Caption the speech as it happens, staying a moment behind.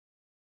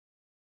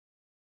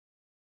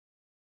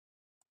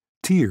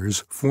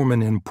Tears form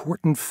an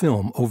important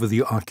film over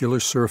the ocular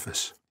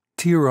surface.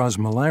 Tear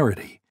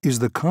osmolarity is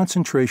the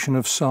concentration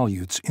of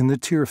solutes in the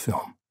tear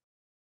film.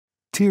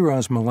 Tear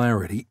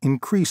osmolarity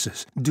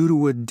increases due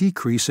to a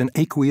decrease in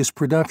aqueous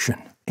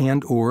production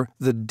and/or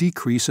the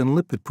decrease in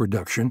lipid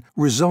production,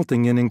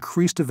 resulting in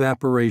increased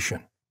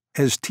evaporation.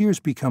 As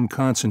tears become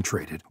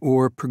concentrated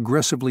or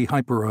progressively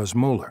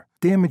hyperosmolar,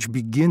 damage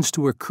begins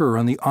to occur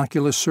on the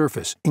ocular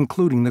surface,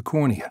 including the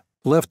cornea.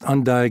 Left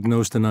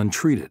undiagnosed and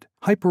untreated,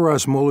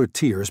 hyperosmolar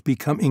tears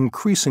become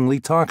increasingly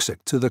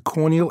toxic to the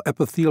corneal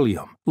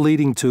epithelium,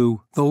 leading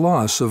to the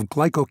loss of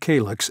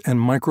glycocalyx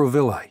and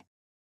microvilli.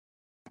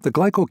 The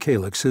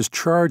glycocalyx has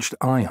charged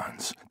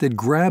ions that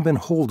grab and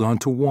hold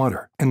onto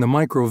water, and the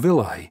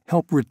microvilli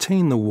help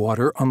retain the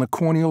water on the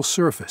corneal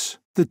surface.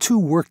 The two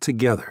work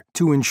together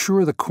to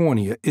ensure the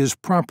cornea is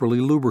properly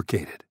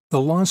lubricated.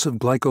 The loss of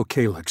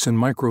glycocalyx and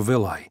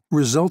microvilli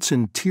results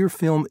in tear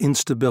film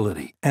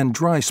instability and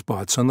dry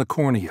spots on the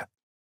cornea.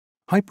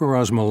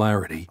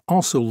 Hyperosmolarity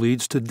also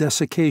leads to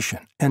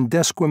desiccation and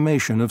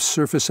desquamation of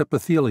surface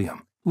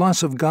epithelium,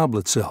 loss of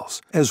goblet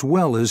cells, as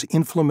well as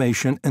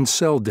inflammation and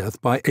cell death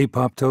by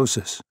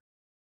apoptosis.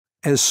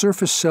 As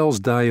surface cells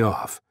die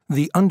off,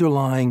 the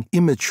underlying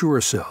immature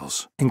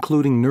cells,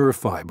 including nerve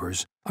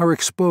fibers, are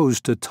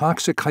exposed to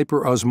toxic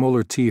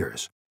hyperosmolar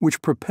tears,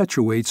 which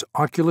perpetuates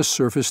ocular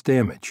surface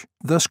damage,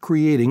 thus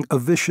creating a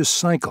vicious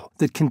cycle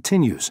that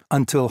continues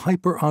until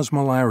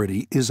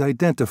hyperosmolarity is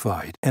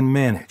identified and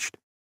managed.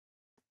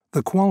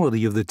 The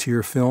quality of the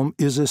tear film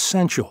is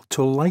essential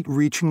to light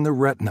reaching the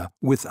retina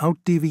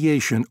without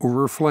deviation or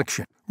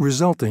reflection,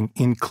 resulting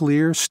in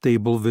clear,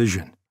 stable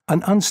vision.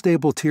 An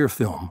unstable tear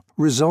film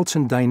results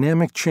in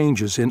dynamic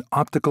changes in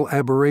optical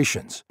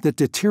aberrations that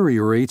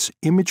deteriorates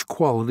image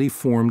quality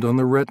formed on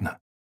the retina.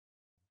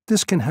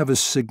 This can have a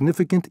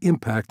significant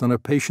impact on a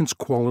patient's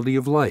quality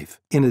of life,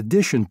 in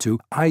addition to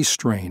eye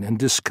strain and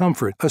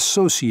discomfort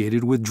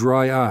associated with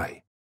dry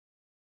eye.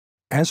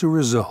 As a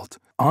result,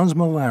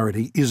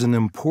 osmolarity is an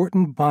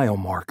important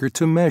biomarker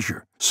to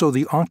measure so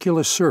the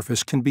ocular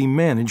surface can be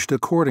managed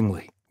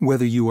accordingly,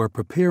 whether you are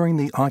preparing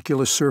the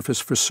ocular surface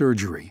for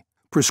surgery,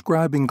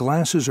 prescribing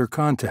glasses or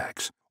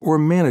contacts, or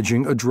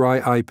managing a dry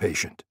eye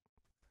patient.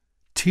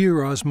 Tear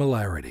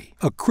osmolarity,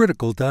 a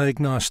critical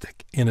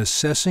diagnostic in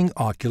assessing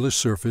ocular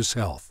surface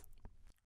health.